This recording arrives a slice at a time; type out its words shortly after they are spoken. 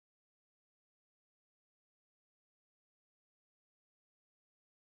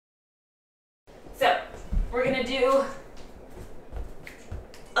we're gonna do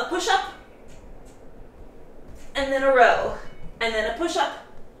a push-up, and then a row, and then a push-up,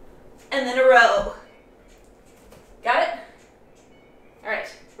 and then a row. Got it? All right,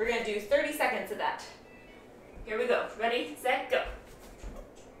 we're gonna do 30 seconds of that. Here we go. Ready, set, go.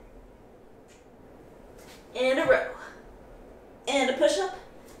 And a row, and a push-up,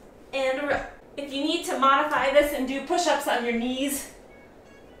 and a row. If you need to modify this and do push-ups on your knees,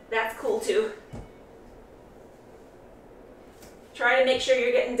 that's cool too. Try to make sure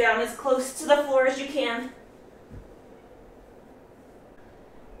you're getting down as close to the floor as you can.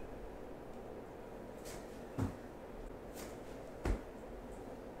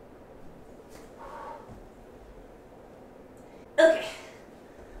 Okay,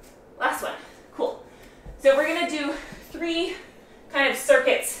 last one. Cool. So we're gonna do 3 kind of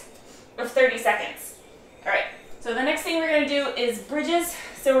circuits of 30 seconds. All right, so the next thing we're gonna do is bridges.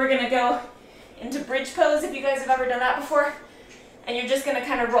 So we're gonna go into bridge pose, if you guys have ever done that before. And you're just gonna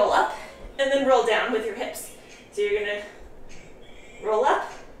kind of roll up and then roll down with your hips. So you're gonna roll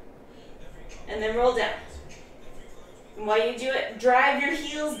up and then roll down. And while you do it, drive your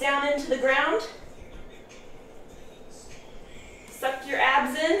heels down into the ground. Suck your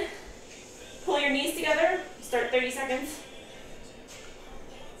abs in. Pull your knees together. Start 30 seconds.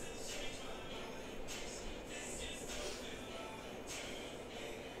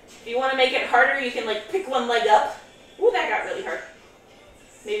 If you want to make it harder, you can like pick one leg up. Ooh, that got really hard.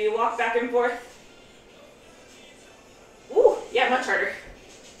 Maybe walk back and forth. Ooh, yeah, much harder.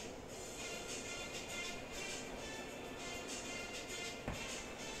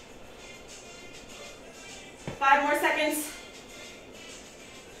 Five more seconds.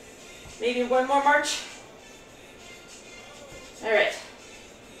 Maybe one more march. All right.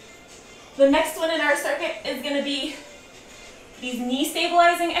 The next one in our circuit is going to be these knee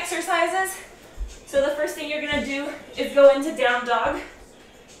stabilizing exercises. So the first thing you're going to do is go into down dog.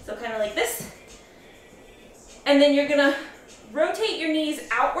 So kind of like this. And then you're going to rotate your knees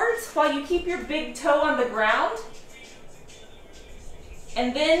outwards while you keep your big toe on the ground.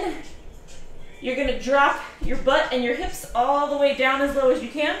 And then you're going to drop your butt and your hips all the way down as low as you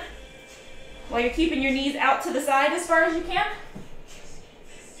can, while you're keeping your knees out to the side as far as you can.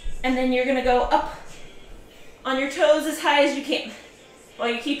 And then you're gonna go up on your toes as high as you can, while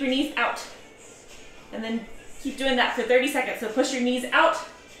you keep your knees out. And then keep doing that for 30 seconds. So push your knees out,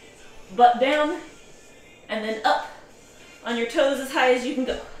 butt down, and then up on your toes as high as you can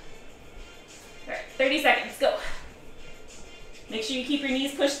go. All right, 30 seconds, go. Make sure you keep your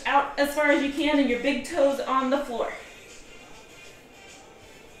knees pushed out as far as you can and your big toes on the floor.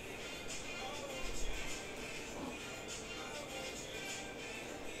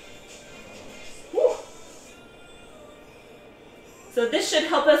 So this should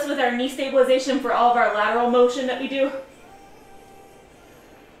help us with our knee stabilization for all of our lateral motion that we do,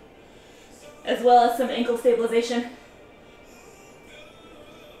 as well as some ankle stabilization.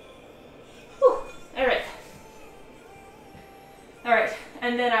 Whew. All right. All right,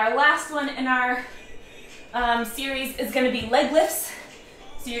 and then our last one in our series is gonna be leg lifts.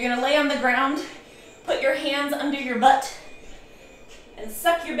 So you're gonna lay on the ground, put your hands under your butt, and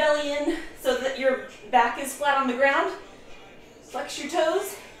suck your belly in so that your back is flat on the ground. Flex your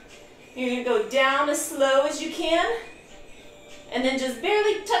toes. You're gonna go down as slow as you can, and then just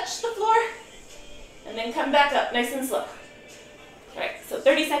barely touch the floor, and then come back up nice and slow. All right, so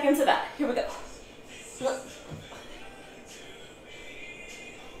 30 seconds of that. Here we go.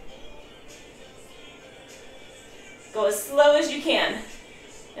 Go as slow as you can,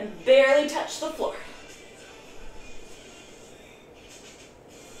 and barely touch the floor.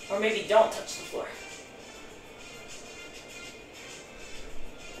 Or maybe don't touch the floor.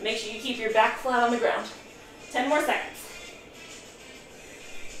 Make sure you keep your back flat on the ground. 10 more seconds.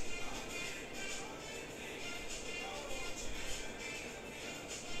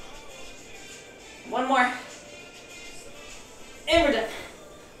 One more. And we're done.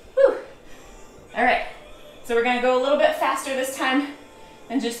 Whew. All right, so we're gonna go a little bit faster this time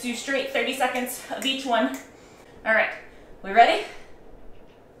and just do straight 30 seconds of each one. All right, we ready?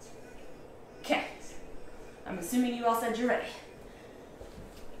 Okay, I'm assuming you all said you're ready.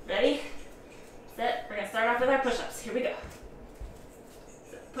 Ready, set, we're gonna start off with our push-ups. Here we go.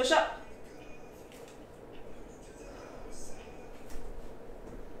 So push up.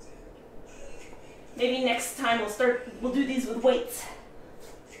 Maybe next time we'll do these with weights.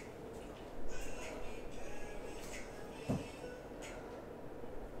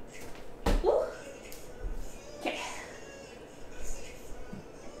 Woo. Okay.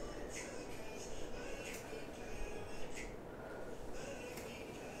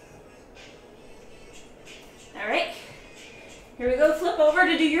 Here we go, flip over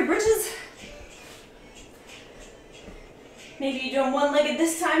to do your bridges. Maybe you do them one-legged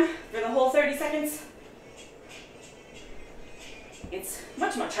this time for the whole 30 seconds. It's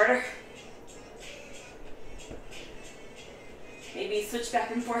much, much harder. Maybe switch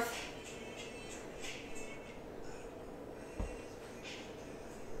back and forth.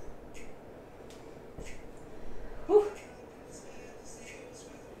 Whew.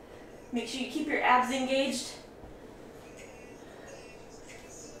 Make sure you keep your abs engaged.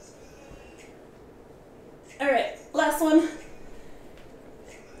 All right, last one.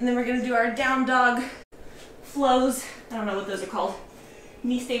 And then we're gonna do our down dog flows. I don't know what those are called.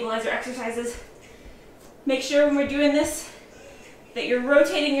 Knee stabilizer exercises. Make sure when we're doing this that you're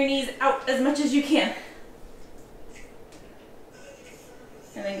rotating your knees out as much as you can.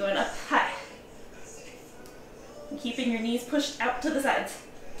 And then going up high. And keeping your knees pushed out to the sides.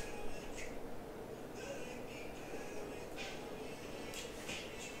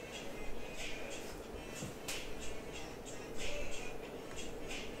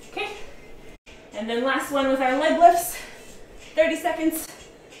 And then last one with our leg lifts, 30 seconds.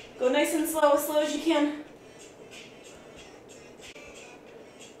 Go nice and slow as you can.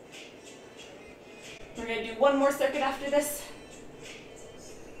 We're gonna do one more circuit after this.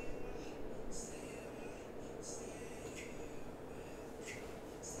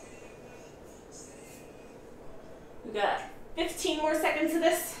 We got 15 more seconds of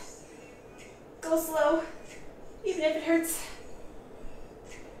this. Go slow, even if it hurts.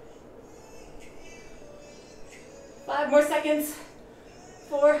 5 more seconds.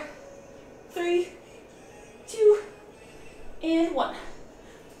 4, 3, 2, and 1. All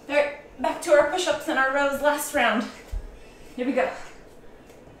right, back to our push-ups and our rows last round. Here we go.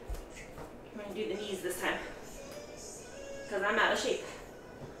 I'm gonna do the knees this time because I'm out of shape.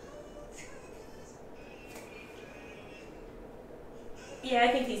 Yeah, I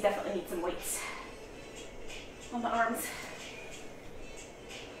think these definitely need some weights on the arms.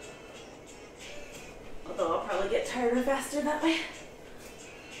 Although I'll probably get tired faster that way.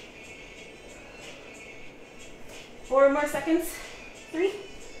 4 more seconds. 3,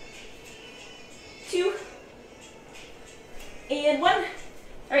 2, and 1. All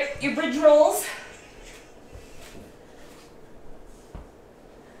right, your bridge rolls.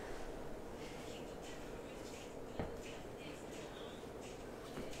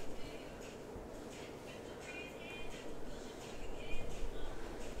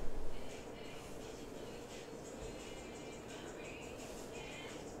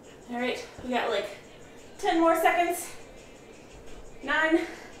 All right, we got like 10 more seconds. 9,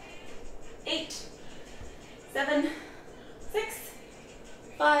 8, 7, 6,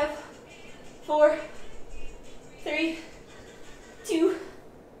 5, 4, 3, 2,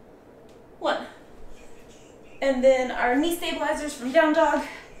 1. And then our knee stabilizers from down dog.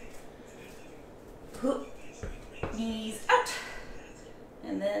 Knees out.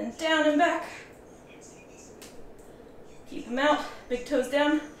 And then down and back. Keep them out, big toes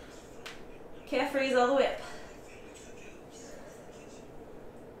down. Calf raise all the way up.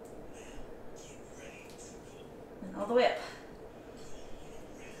 And all the way up.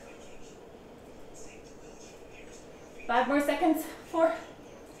 5 more seconds. 4,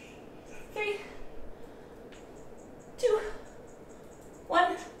 3, 2,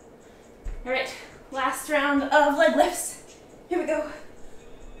 1. All right, last round of leg lifts. Here we go.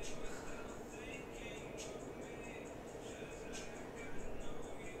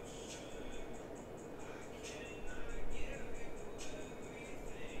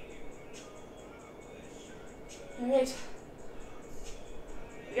 All right,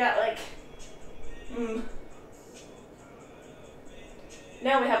 we got like,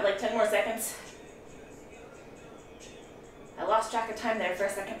 now we have like 10 more seconds. I lost track of time there for a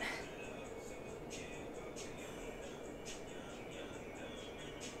second.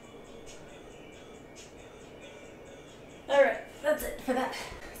 All right, that's it for that.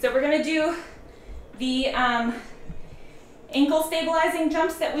 So we're gonna do the ankle stabilizing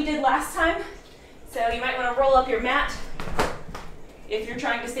jumps that we did last time. So you might want to roll up your mat if you're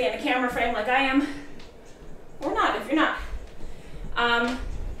trying to stay in the camera frame like I am, or not if you're not.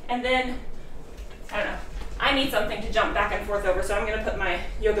 And then, I don't know, I need something to jump back and forth over, so I'm going to put my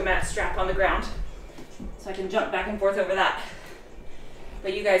yoga mat strap on the ground so I can jump back and forth over that.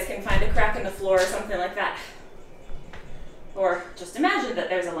 But you guys can find a crack in the floor or something like that. Or just imagine that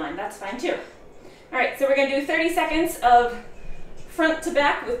there's a line, that's fine too. All right, so we're going to do 30 seconds of front to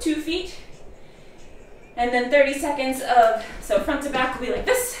back with 2 feet. And then 30 seconds of, so front to back will be like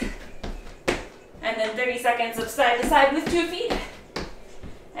this. And then 30 seconds of side to side with 2 feet.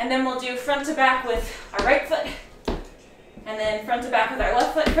 And then we'll do front to back with our right foot. And And then front to back with our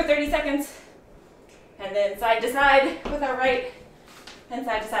left foot for 30 seconds. And then side to side with our right, and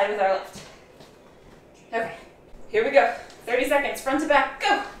side to side with our left. Okay, here we go. 30 seconds, front to back,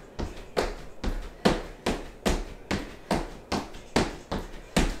 go.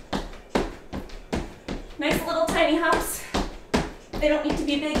 Nice little tiny hops. They don't need to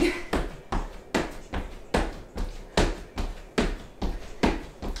be big.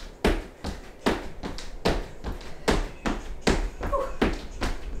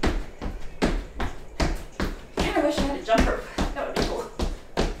 I wish I had a jump rope. That would be cool.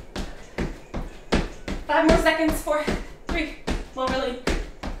 5 more seconds. 4, 3, won't really.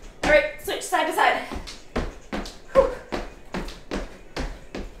 All right, switch side to side. Whew.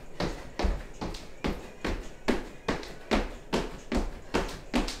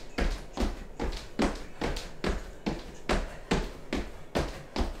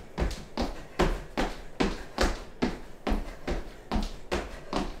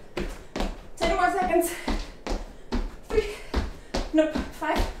 More seconds. 3, nope,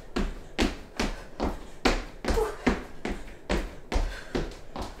 5. Whew.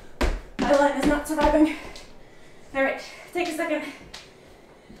 My line is not surviving. All right, take a second.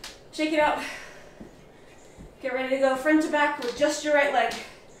 Shake it out. Get ready to go front to back with just your right leg.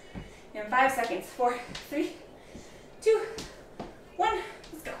 In 5 seconds. 4, 3, 2, 1.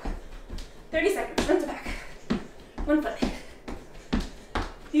 Let's go. 30 seconds, front to back. 1 foot.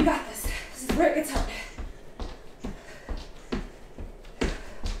 You got this. This is where it gets hard.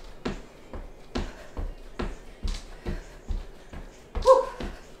 Whew.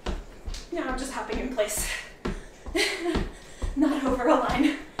 Now I'm just hopping in place. Not over a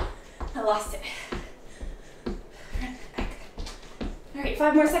line. I lost it. Back. All right,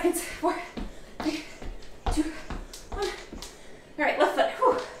 5 more seconds. 4, 3, 2, 1. All right, left foot.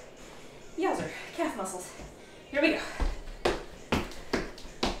 Whew. Yowzer, calf muscles. Here we go.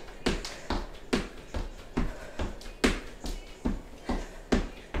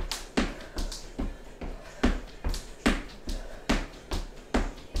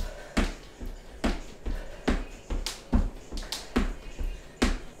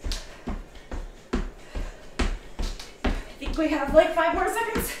 We have like 5 more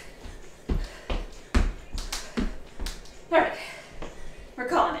seconds. All right, we're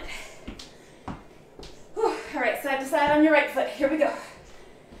calling it. Whew. All right, side to side on your right foot. Here we go.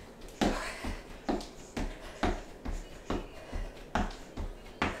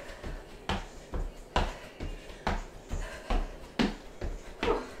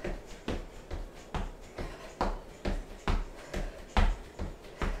 Whew.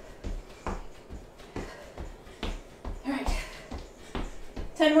 All right.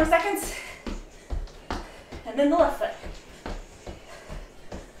 10 more seconds, and then the left foot.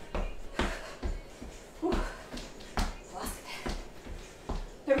 Whew. Lost it.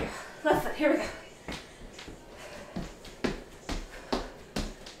 There we go. Left foot. Here we go.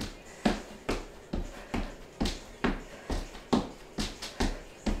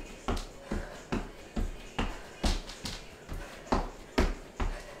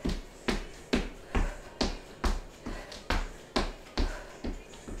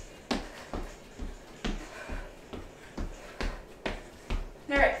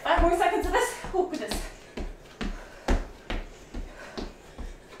 All right, 5 more seconds of this. Oh, goodness.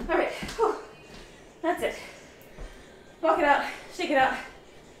 All right, whew. That's it. Walk it out, shake it out,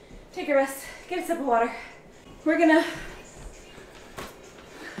 take a rest, get a sip of water. We're gonna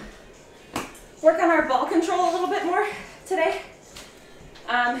work on our ball control a little bit more today.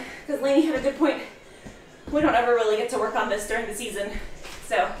 Because Lainey had a good point. We don't ever really get to work on this during the season.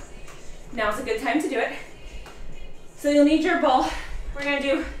 So now's a good time to do it. So you'll need your ball. We're gonna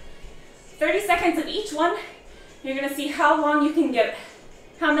do 30 seconds of each one. You're gonna see how long you can get,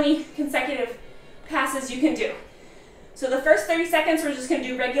 how many consecutive passes you can do. So the first 30 seconds, we're just gonna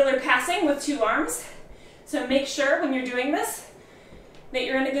do regular passing with 2 arms. So make sure when you're doing this that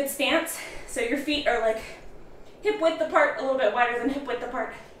you're in a good stance. So your feet are like hip width apart, a little bit wider than hip width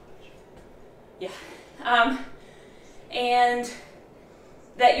apart. Yeah. And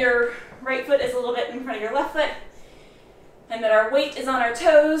that your right foot is a little bit in front of your left foot. And that our weight is on our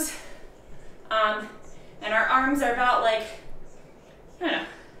toes, and our arms are about like, I don't know,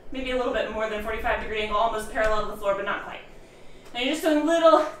 maybe a little bit more than 45-degree angle, almost parallel to the floor, but not quite. And you're just doing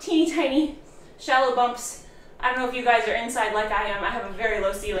little teeny tiny shallow bumps. I don't know if you guys are inside like I am. I have a very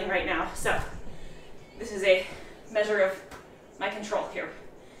low ceiling right now, so this is a measure of my control here.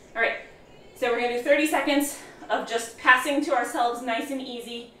 All right, so we're gonna do 30 seconds of just passing to ourselves nice and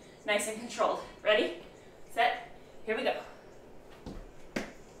easy, nice and controlled. Ready, set, here we go.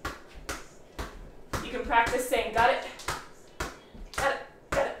 You can practice saying got it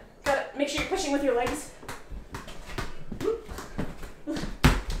Make sure you're pushing with your legs.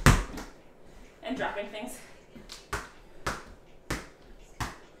 And dropping things.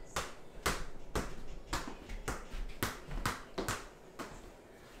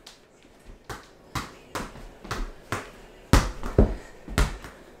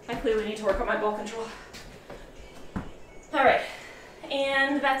 I clearly need to work on my ball control. All right,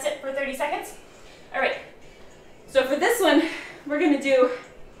 and that's it for 30 seconds. All right, so for this one, we're gonna do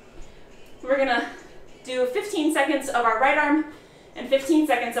 15 seconds of our right arm and 15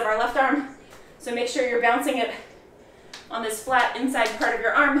 seconds of our left arm. So make sure you're bouncing it on this flat inside part of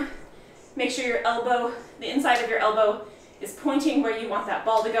your arm. Make sure your elbow, the inside of your elbow, is pointing where you want that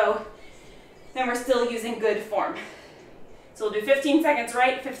ball to go. Then we're still using good form. So we'll do 15 seconds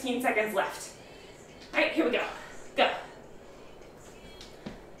right, 15 seconds left. All right, here we go. Go.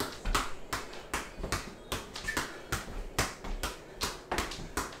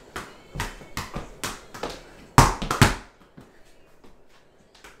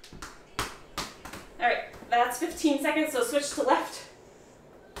 All right, that's 15 seconds, so switch to left.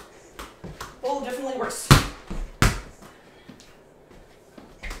 Oh, definitely worse.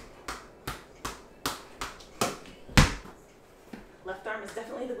 Left arm is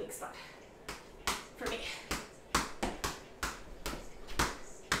definitely the weak spot for me.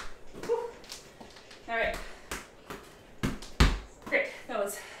 Whew. All right. Great, that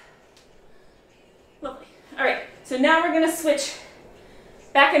was lovely. All right, so now we're gonna switch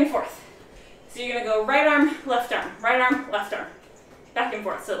back and forth. So you're gonna go right arm, left arm, back and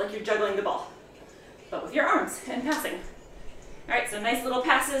forth, so like you're juggling the ball, but with your arms and passing. All right, so nice little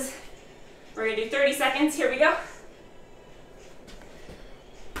passes. We're gonna do 30 seconds, here we go.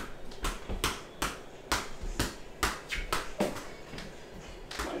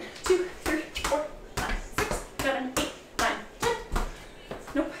 1, 2, 3, 4, 5, 6, 7, 8, 9, 10.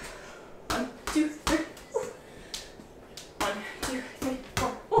 Nope. 1, 2, 3. 1, 2, 3, 4.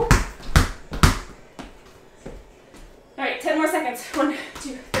 Ooh. All right, 10 more seconds. 1,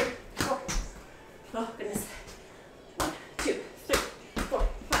 2, 3, 4. Oh, goodness. 1, 2, 3, 4,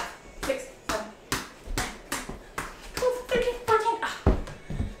 5, 6, 7, 9, 12, 13, 14. Ah.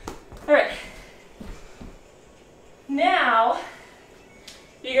 All right. Now,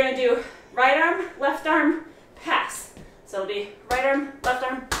 you're going to do right arm, left arm, pass. So it'll be right arm, left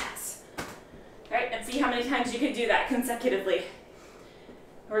arm, pass. All right, and see how many times you can do that consecutively.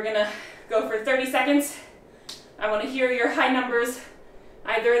 We're going to go for 30 seconds. I want to hear your high numbers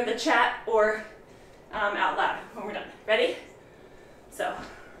either in the chat or out loud when we're done. Ready? So,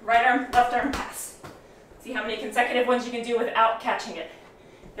 right arm, left arm, pass. See how many consecutive ones you can do without catching it.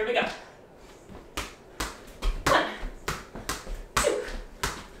 Here we go. 1, 2,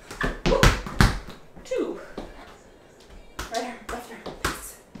 2. Right arm, left arm,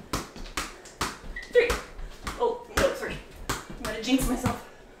 pass. 3. Oh, no, 3. I'm going to jinx myself.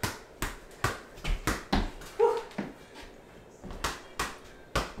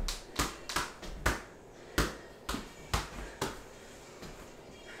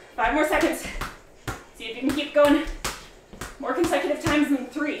 5 more seconds. See if you can keep going more consecutive times than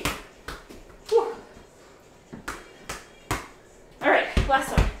 3. Whew. All right,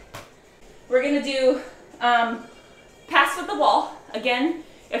 last one. We're gonna do pass with the wall. Again,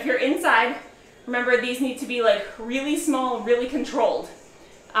 if you're inside, remember these need to be like really small, really controlled.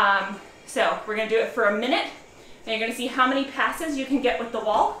 So we're gonna do it for a minute, and you're gonna see how many passes you can get with the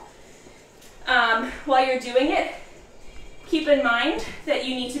wall. While you're doing it, keep in mind that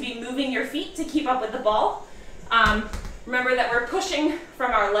you need to be moving your feet to keep up with the ball. Remember that we're pushing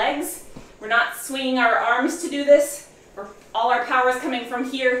from our legs. We're not swinging our arms to do this. All our power is coming from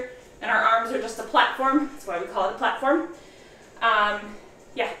here, and our arms are just a platform. That's why we call it a platform.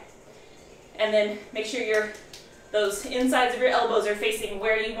 Yeah. And then make sure those insides of your elbows are facing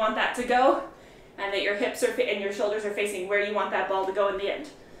where you want that to go, and that your hips and your shoulders are facing where you want that ball to go in the end.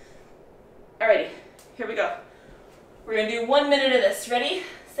 Alrighty, here we go. We're going to do 1 minute of this. Ready,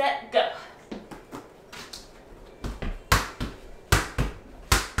 set, go.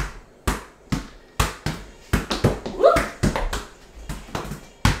 Woo.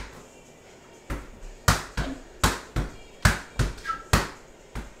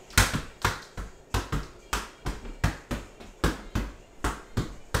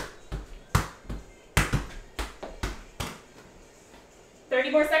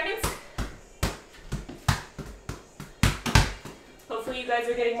 30 more seconds. Hopefully you guys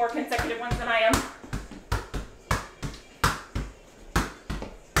are getting more consecutive ones than I am.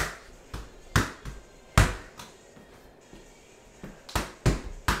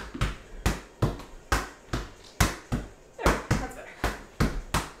 There, that's better.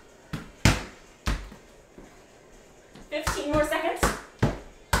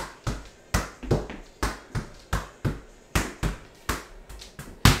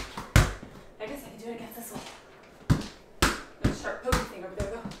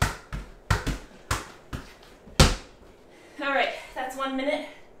 minute.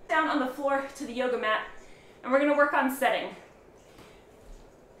 Down on the floor to the yoga mat, and we're gonna work on setting.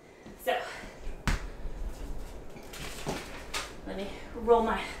 So, let me roll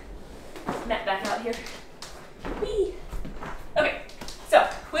my mat back out here. Whee! Okay, so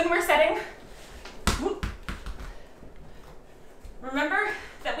when we're setting, whoop, remember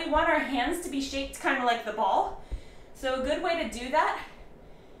that we want our hands to be shaped kind of like the ball. So a good way to do that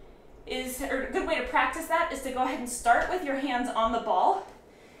is, or a good way to practice that is to go ahead and start with your hands on the ball.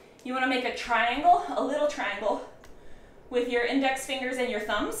 You want to make a triangle, a little triangle, with your index fingers and your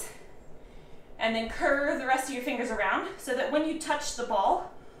thumbs, and then curve the rest of your fingers around so that when you touch the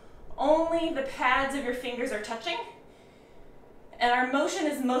ball, only the pads of your fingers are touching, and our motion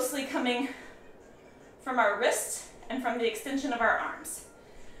is mostly coming from our wrist and from the extension of our arms.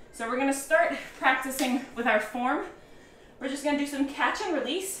 So we're going to start practicing with our form. We're just going to do some catch and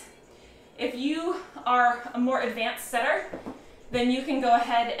release. If you are a more advanced setter, then you can go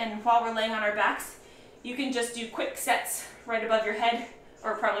ahead and while we're laying on our backs, you can just do quick sets right above your head,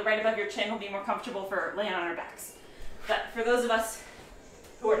 or probably right above your chin will be more comfortable for laying on our backs. But for those of us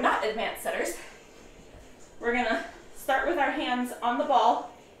who are not advanced setters, we're gonna start with our hands on the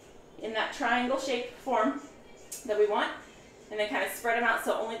ball in that triangle shape form that we want, and then kind of spread them out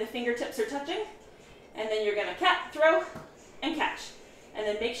so only the fingertips are touching. And then you're gonna throw, and catch. And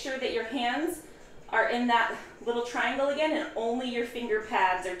then make sure that your hands are in that little triangle again and only your finger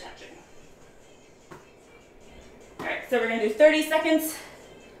pads are touching. All right, so we're gonna do 30 seconds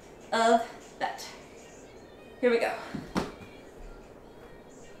of that. Here we go.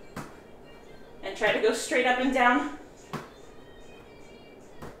 And try to go straight up and down.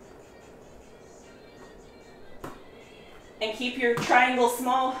 And keep your triangle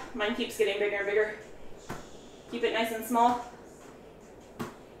small. Mine keeps getting bigger and bigger. Keep it nice and small.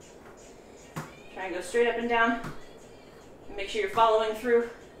 Try and go straight up and down. And make sure you're following through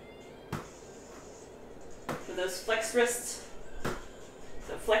with those flexed wrists.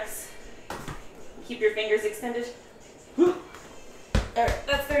 So flex. Keep your fingers extended. All right,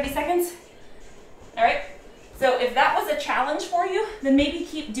 that's 30 seconds. All right, so if that was a challenge for you, then maybe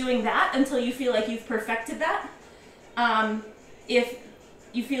keep doing that until you feel like you've perfected that. If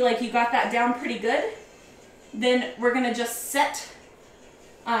you feel like you got that down pretty good, then we're gonna just set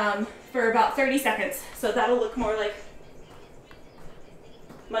for about 30 seconds. So that'll look more like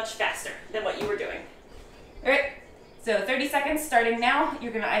much faster than what you were doing. All right, so 30 seconds starting now.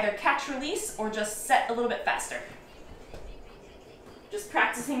 You're gonna either catch, release, or just set a little bit faster. Just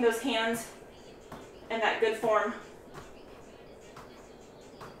practicing those hands and that good form.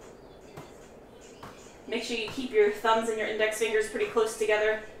 Make sure you keep your thumbs and your index fingers pretty close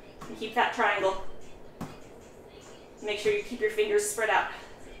together and keep that triangle. Make sure you keep your fingers spread out.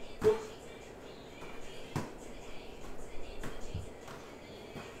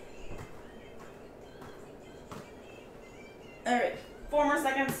 All right, 4 more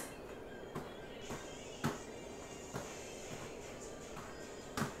seconds.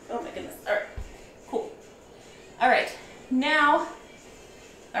 Oh my goodness, all right, cool. All right, now,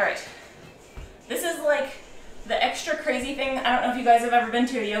 all right. This is like the extra crazy thing. I don't know if you guys have ever been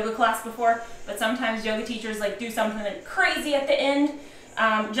to a yoga class before, but sometimes yoga teachers like do something crazy at the end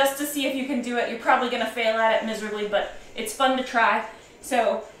just to see if you can do it. You're probably gonna fail at it miserably, but it's fun to try.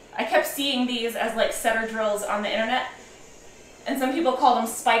 So I kept seeing these as like setter drills on the internet, and some people call them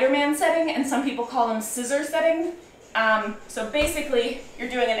Spider-Man setting and some people call them scissor setting. So basically you're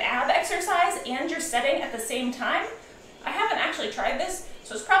doing an ab exercise and you're setting at the same time. I haven't actually tried this,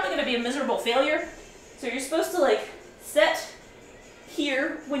 so it's probably gonna be a miserable failure. So you're supposed to like set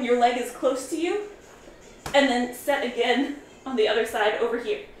here when your leg is close to you, and then set again on the other side over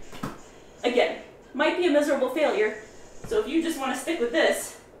here. Again, might be a miserable failure, so if you just wanna stick with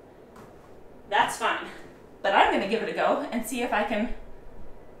this, that's fine. But I'm gonna give it a go and see if I can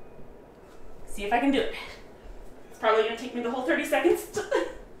do it. It's probably gonna take me the whole 30 seconds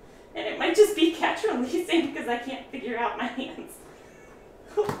and it might just be catch releasing because I can't figure out my hands.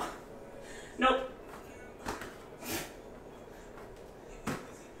 Nope.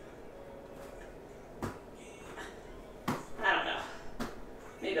 I don't know.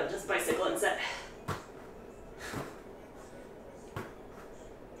 Maybe I'll just bicycle and set.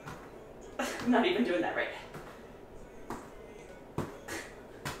 I'm not even doing that right.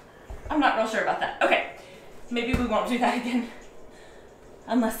 I'm not real sure about that. Okay, maybe we won't do that again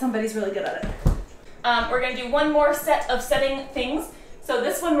unless somebody's really good at it. We're gonna do one more set of setting things. So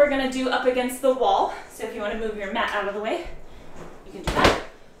this one we're gonna do up against the wall. So if you wanna move your mat out of the way, you can do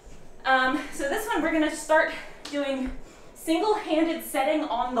that. So this one we're gonna start doing single-handed setting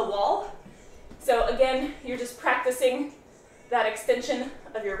on the wall. So again, you're just practicing that extension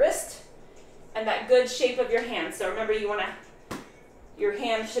of your wrist and that good shape of your hand. So remember, your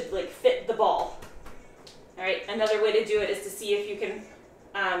hand should like fit the ball. All right, another way to do it is to see if you can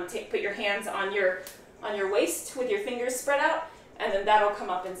put your hands on your waist with your fingers spread out, and then that'll come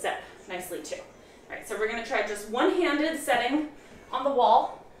up and set nicely too. All right, so we're gonna try just one-handed setting on the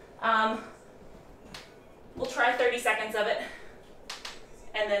wall. We'll try 30 seconds of it.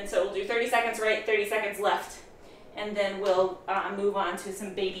 And then, so we'll do 30 seconds right, 30 seconds left, and then we'll move on to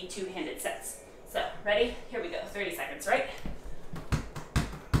some baby two-handed sets. So, ready? Here we go, 30 seconds right.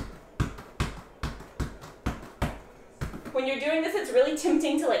 When you're doing this, it's really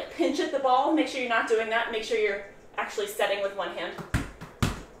tempting to like pinch at the ball. Make sure you're not doing that. Make sure you're actually setting with one hand.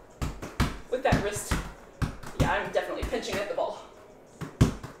 With that wrist, yeah, I'm definitely pinching at the ball.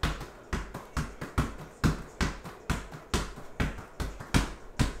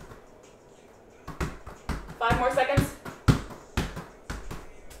 Five more seconds.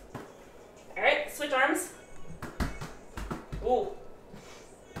 All right, switch arms. Ooh.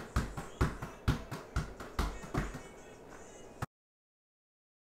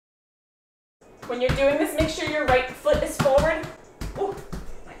 When you're doing this, make sure your right foot is forward. Oh,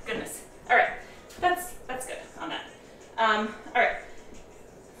 my goodness. All right, that's good on that. All right,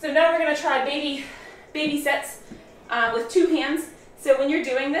 so now we're gonna try baby sets with two hands. So when you're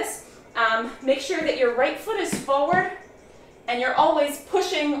doing this, make sure that your right foot is forward and you're always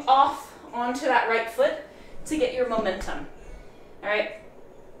pushing off onto that right foot to get your momentum. All right,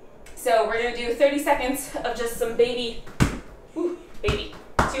 so we're gonna do 30 seconds of just some baby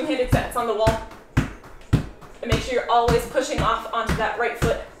two-handed sets on the wall. And make sure you're always pushing off onto that right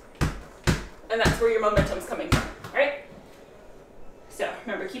foot, and that's where your momentum's coming from, all right? So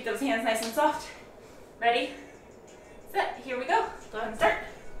remember, keep those hands nice and soft. Ready, set, here we go. Go ahead and start.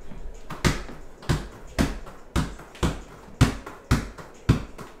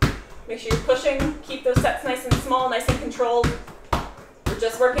 Make sure you're pushing, keep those sets nice and small, nice and controlled. We're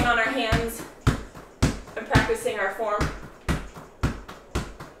just working on our hands and practicing our form.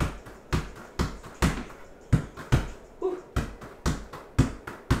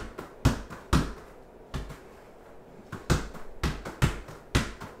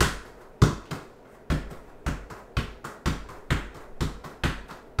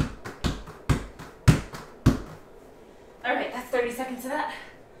 All right, that's 30 seconds of that.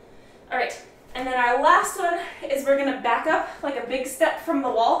 All right, and then our last one is we're gonna back up like a big step from the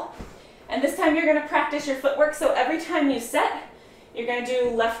wall. And this time you're gonna practice your footwork. So every time you set, you're gonna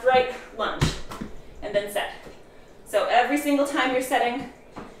do left, right, lunge, and then set. So every single time you're setting,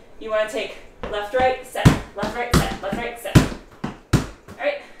 you wanna take left, right, set, left, right, set, left, right, set. All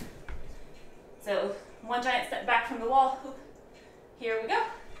right, so one giant step back from the wall. Here we go.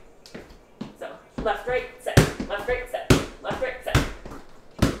 So left, right, set, left, right, set, left, right, set.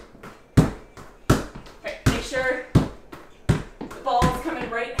 All right, make sure the ball is coming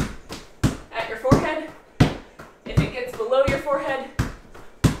right at your forehead. If it gets below your forehead,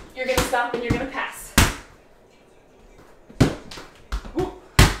 you're gonna stop and you're gonna pass. Woo.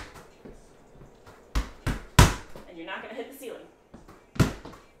 And you're not gonna hit the ceiling.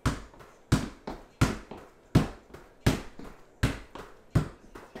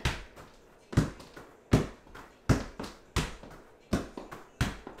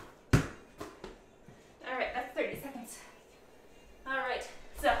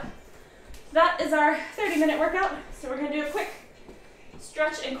 That is our 30-minute workout. So we're gonna do a quick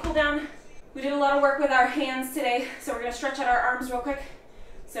stretch and cool down. We did a lot of work with our hands today, so we're gonna stretch out our arms real quick.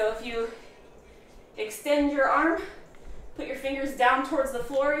 So if you extend your arm, put your fingers down towards the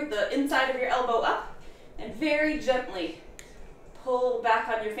floor, the inside of your elbow up, and very gently pull back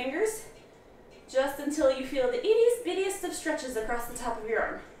on your fingers, just until you feel the ittiest bittiest of stretches across the top of your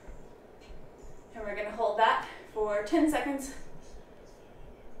arm. And we're gonna hold that for 10 seconds.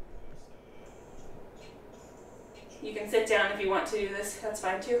 You can sit down if you want to do this, that's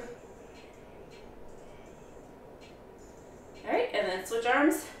fine too. All right, and then switch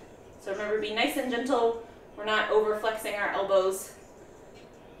arms. So remember, be nice and gentle. We're not over flexing our elbows.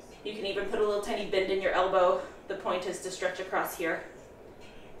 You can even put a little tiny bend in your elbow. The point is to stretch across here.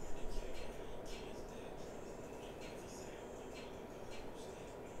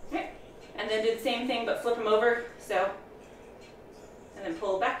 Okay, and then do the same thing, but flip them over. So, and then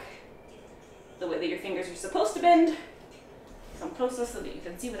pull back the way that your fingers are supposed to bend. Come closer so that you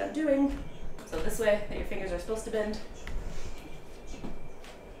can see what I'm doing. So this way that your fingers are supposed to bend.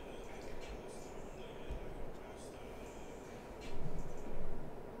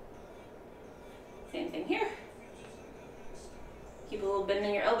 Same thing here. Keep a little bend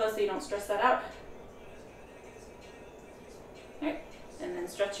in your elbow so you don't stress that out.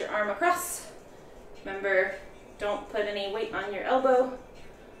 stretch your arm across. Remember, don't put any weight on your elbow.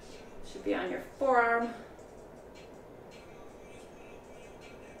 Should be on your forearm.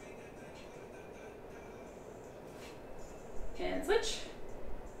 And switch.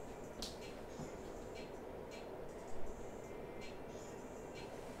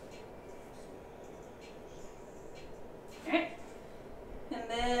 Alright. And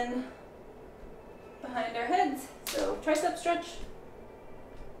then behind our heads, so tricep stretch.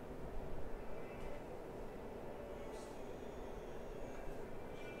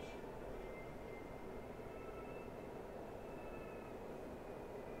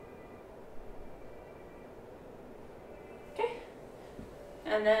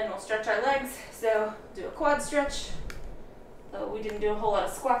 And then we'll stretch our legs, so do a quad stretch. So we didn't do a whole lot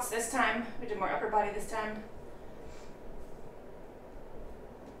of squats this time, we did more upper body this time.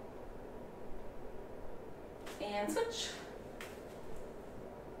 And switch.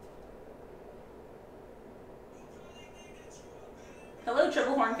 Hello,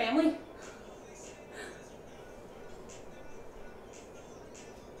 triple horn family.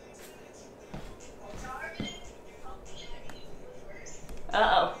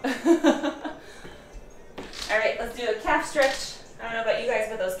 Uh-oh. All right, let's do a calf stretch. I don't know about you guys,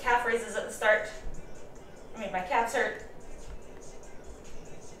 but those calf raises at the start made my calves hurt.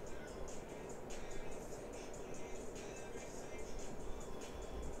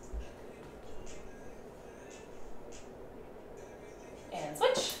 And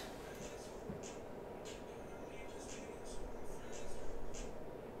switch.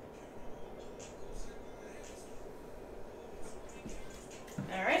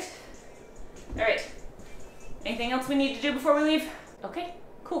 All right. All right. Anything else we need to do before we leave? Okay,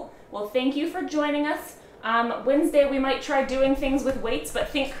 cool. Well, thank you for joining us. Wednesday we might try doing things with weights, but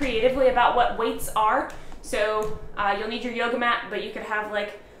think creatively about what weights are. So you'll need your yoga mat, but you could have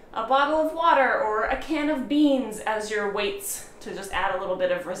like a bottle of water or a can of beans as your weights to just add a little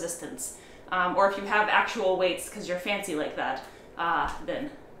bit of resistance. Or if you have actual weights because you're fancy like that, then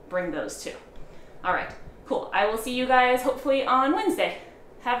bring those too. All right, cool. I will see you guys hopefully on Wednesday.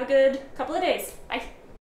 Have a good couple of days. Bye.